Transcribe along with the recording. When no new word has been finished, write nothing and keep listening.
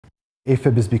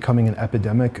AFib is becoming an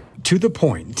epidemic. To the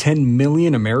point, 10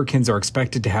 million Americans are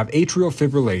expected to have atrial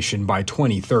fibrillation by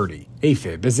 2030.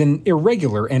 AFib is an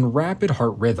irregular and rapid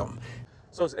heart rhythm.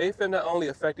 So is AFib not only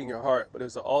affecting your heart, but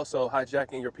it's also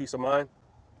hijacking your peace of mind?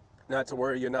 Not to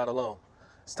worry, you're not alone.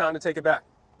 It's time to take it back.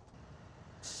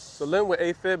 So living with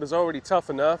AFib is already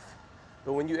tough enough,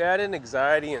 but when you add in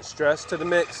anxiety and stress to the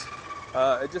mix,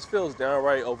 it just feels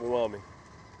downright overwhelming.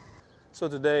 So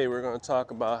today we're going to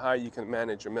talk about how you can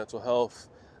manage your mental health,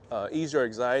 ease your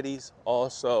anxieties,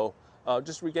 also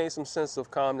just regain some sense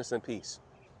of calmness and peace.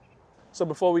 So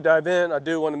before we dive in, I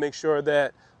do want to make sure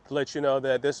that to let you know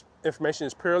that this information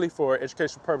is purely for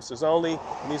educational purposes only,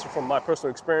 and these are from my personal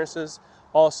experiences.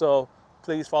 Also,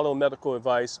 please follow medical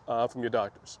advice from your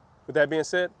doctors. With that being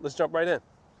said, let's jump right in.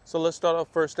 So let's start off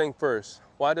first thing first.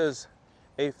 Why does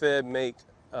AFib make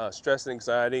stress and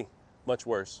anxiety much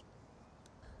worse?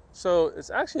 So it's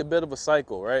actually a bit of a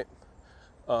cycle, right?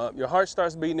 Your heart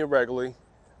starts beating irregularly,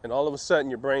 and all of a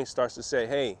sudden your brain starts to say,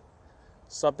 hey,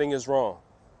 something is wrong.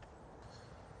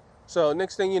 So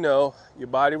next thing you know, your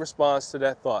body responds to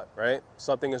that thought, right?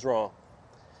 Something is wrong.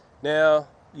 Now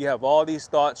you have all these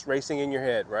thoughts racing in your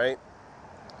head, right?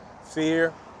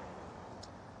 Fear,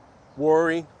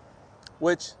 worry,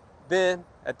 which then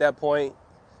at that point,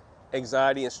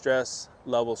 anxiety and stress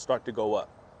levels start to go up.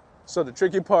 So the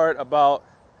tricky part about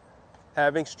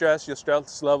having stress, your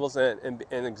stress levels and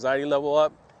anxiety level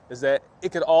up, is that it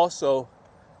could also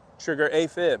trigger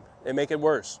AFib and make it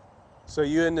worse. So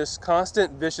you're in this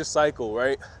constant vicious cycle,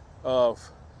 right, of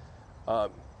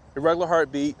irregular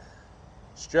heartbeat,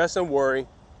 stress and worry,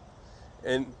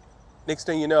 and next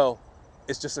thing you know,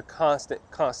 it's just a constant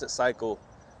cycle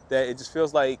that it just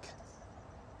feels like,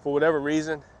 for whatever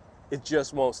reason, it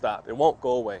just won't stop. It won't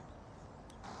go away.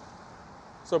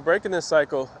 So breaking this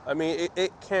cycle, I mean,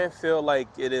 it can feel like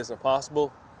it is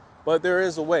impossible, but there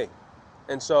is a way.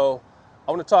 And so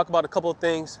I want to talk about a couple of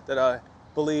things that I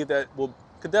believe that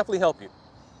could definitely help you.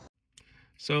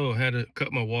 So I had to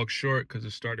cut my walk short because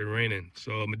it started raining.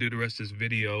 So I'm gonna do the rest of this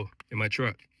video in my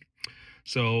truck.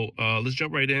 So let's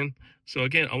jump right in. So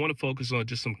again, I want to focus on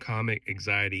just some common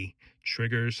anxiety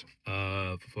triggers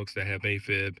for folks that have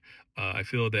AFib. I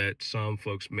feel that some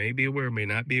folks may be aware, may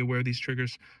not be aware of these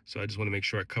triggers. So I just want to make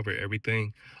sure I cover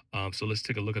everything. So let's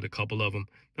take a look at a couple of them.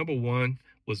 Number one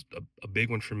was a big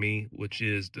one for me, which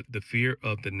is the fear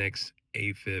of the next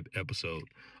AFib episode.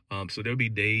 So there'll be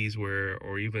days where,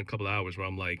 or even a couple of hours where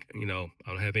I'm like, I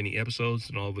don't have any episodes,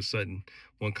 and all of a sudden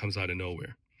one comes out of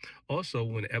nowhere. Also,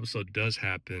 when an episode does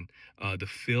happen, the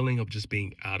feeling of just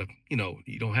being out of,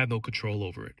 you don't have no control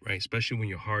over it, right? Especially when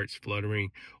your heart's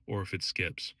fluttering or if it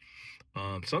skips.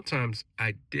 Sometimes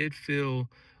I did feel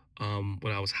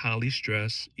when I was highly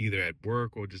stressed, either at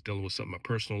work or just dealing with something in my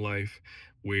personal life,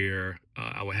 where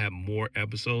I would have more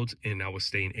episodes and I would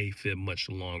stay in AFib much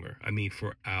longer. I mean,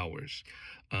 for hours.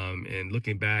 And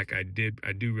looking back, I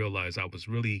do realize I was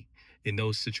really, in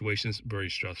those situations, very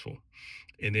stressful.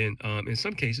 And then in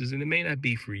some cases, and it may not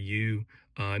be for you,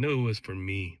 I know it was for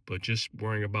me, but just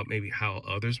worrying about maybe how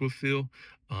others would feel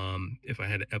if I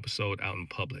had an episode out in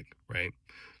public, right?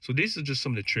 So these are just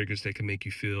some of the triggers that can make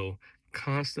you feel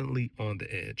constantly on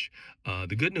the edge.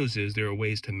 The good news is there are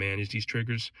ways to manage these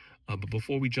triggers, but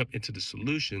before we jump into the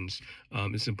solutions,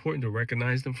 it's important to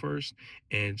recognize them first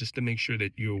and just to make sure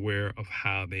that you're aware of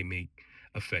how they may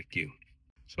affect you.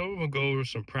 So we're gonna go over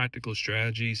some practical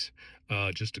strategies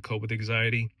just to cope with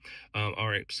anxiety. All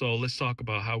right, so let's talk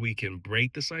about how we can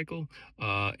break the cycle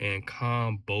and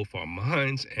calm both our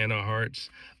minds and our hearts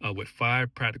with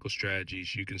 5 practical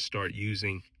strategies you can start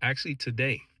using actually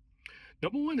today.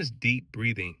 Number one is deep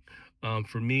breathing.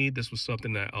 For me, this was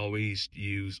something that I always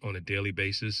use on a daily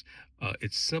basis.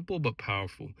 It's simple but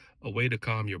powerful, a way to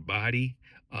calm your body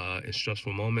in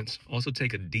stressful moments. Also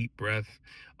take a deep breath,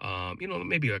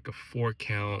 maybe like a 4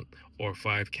 count or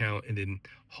 5 count, and then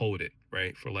hold it,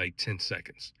 right, for like 10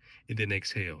 seconds. And then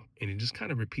exhale. And you just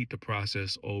kind of repeat the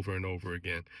process over and over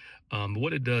again.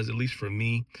 What it does, at least for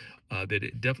me, that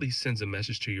it definitely sends a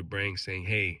message to your brain saying,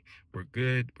 hey, we're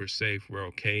good, we're safe, we're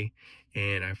okay.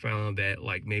 And I found that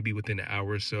like maybe within an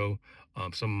hour or so,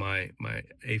 some of my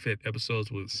AFib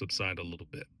episodes will subside a little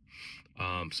bit.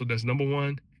 So that's number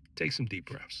one, take some deep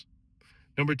breaths.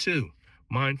 Number two,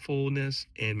 mindfulness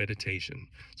and meditation.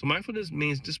 So mindfulness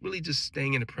means just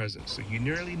staying in the present. So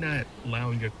you're really not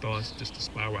allowing your thoughts just to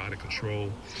spiral out of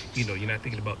control. You're not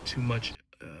thinking about too much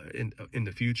in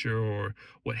the future or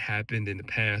what happened in the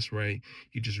past, right?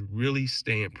 You just really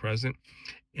staying present.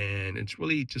 And it's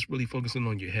really focusing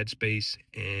on your headspace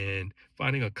and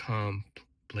finding a calm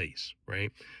place, right?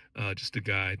 just to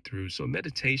guide through. So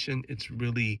meditation, it's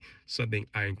really something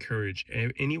I encourage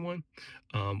anyone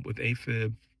with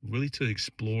AFib really to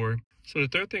explore. So the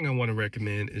third thing I want to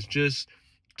recommend is just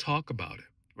talk about it,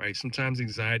 right? Sometimes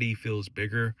anxiety feels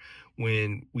bigger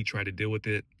when we try to deal with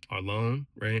it alone,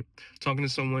 right? Talking to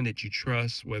someone that you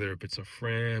trust, whether if it's a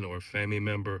friend or a family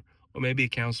member or maybe a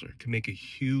counselor, can make a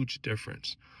huge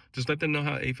difference. Just let them know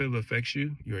how AFib affects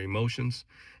you, your emotions,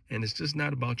 and it's just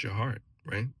not about your heart,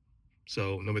 right?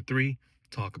 So number 3,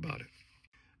 talk about it.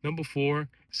 Number 4,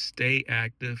 stay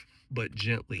active, but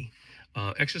gently.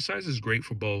 Exercise is great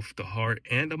for both the heart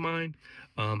and the mind.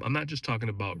 I'm not just talking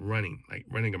about running, like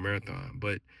running a marathon,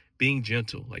 but being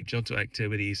gentle, like gentle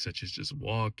activities such as just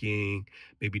walking,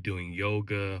 maybe doing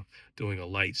yoga, doing a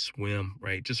light swim,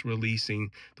 right? Just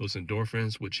releasing those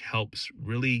endorphins, which helps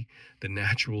really the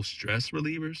natural stress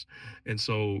relievers. And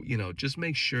so, just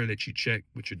make sure that you check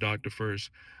with your doctor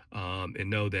first and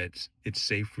know that it's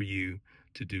safe for you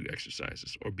to do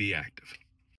exercises or be active.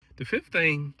 The fifth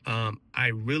thing I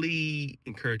really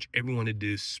encourage everyone to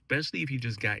do, especially if you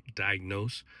just got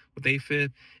diagnosed with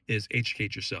AFib, is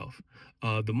educate yourself.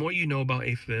 The more you know about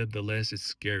AFib, the less it's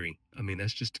scary. I mean,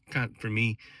 that's just kind of, for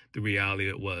me, the reality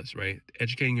it was, right?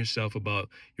 Educating yourself about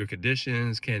your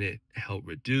conditions, can it help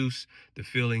reduce the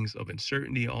feelings of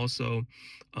uncertainty? Also,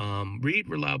 read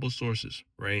reliable sources,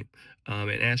 right?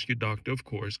 And ask your doctor, of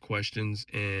course, questions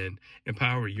and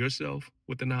empower yourself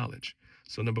with the knowledge.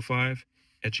 So number 5,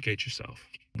 educate yourself.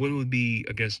 When would be,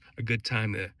 I guess, a good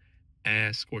time to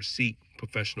ask or seek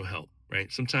professional help,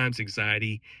 right? Sometimes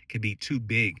anxiety can be too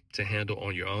big to handle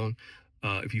on your own.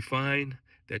 If you find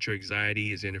that your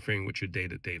anxiety is interfering with your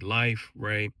day-to-day life,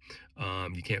 right?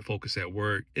 You can't focus at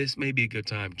work. This may be a good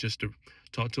time just to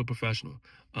talk to a professional.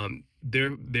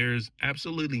 There's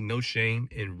absolutely no shame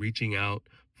in reaching out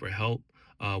for help,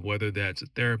 whether that's a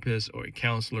therapist or a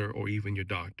counselor or even your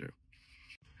doctor.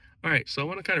 All right, so I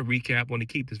want to kind of recap. I want to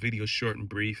keep this video short and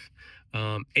brief.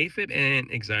 AFib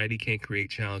and anxiety can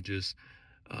create challenges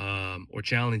or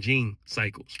challenging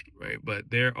cycles, right?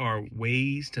 But there are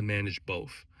ways to manage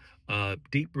both.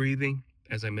 Deep breathing,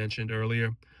 as I mentioned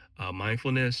earlier,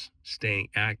 mindfulness, staying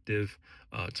active,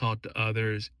 talk to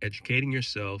others, educating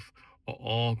yourself are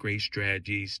all great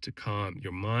strategies to calm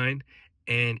your mind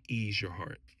and ease your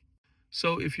heart.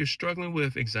 So if you're struggling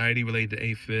with anxiety related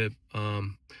to AFib,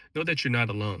 know that you're not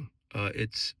alone.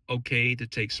 It's okay to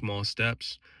take small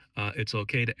steps. It's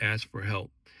okay to ask for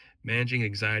help. Managing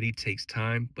anxiety takes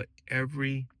time, but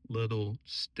every little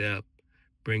step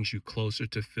brings you closer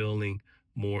to feeling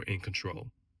more in control.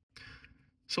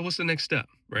 So what's the next step,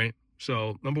 right?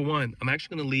 So number 1, I'm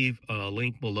actually going to leave a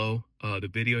link below the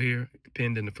video here,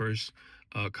 pinned in the first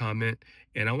comment,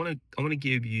 and I want to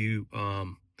give you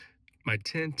my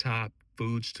 10 top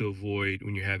foods to avoid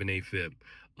when you're having AFib.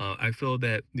 I feel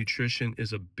that nutrition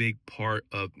is a big part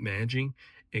of managing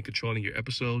and controlling your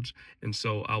episodes. And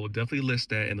so I will definitely list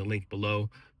that in the link below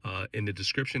in the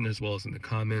description as well as in the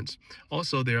comments.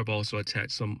 Also, there I've also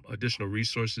attached some additional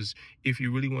resources if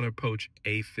you really want to approach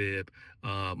AFib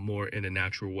more in a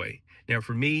natural way. Now,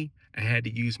 for me, I had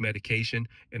to use medication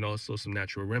and also some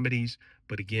natural remedies.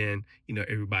 But again,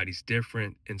 everybody's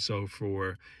different. And so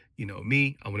for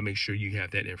me, I want to make sure you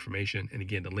have that information. And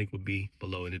again, the link will be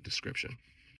below in the description.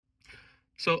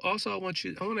 So also I want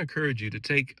to encourage you to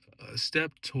take a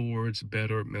step towards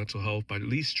better mental health by at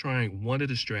least trying one of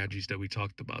the strategies that we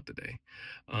talked about today.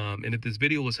 And if this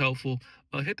video was helpful,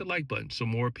 hit the like button so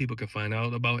more people can find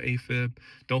out about AFib.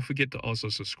 Don't forget to also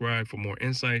subscribe for more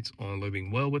insights on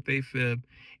living well with AFib.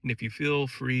 And if you feel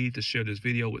free to share this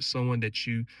video with someone that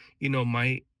you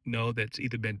might know that's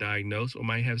either been diagnosed or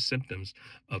might have symptoms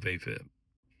of AFib.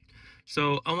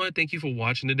 So I want to thank you for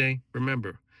watching today.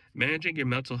 Remember, managing your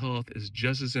mental health is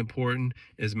just as important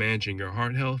as managing your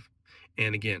heart health.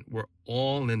 And again, we're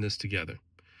all in this together.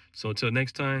 So until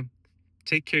next time,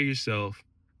 take care of yourself,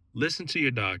 listen to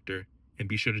your doctor, and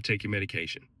be sure to take your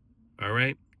medication. All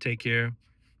right? Take care.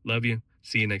 Love you.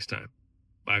 See you next time.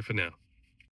 Bye for now.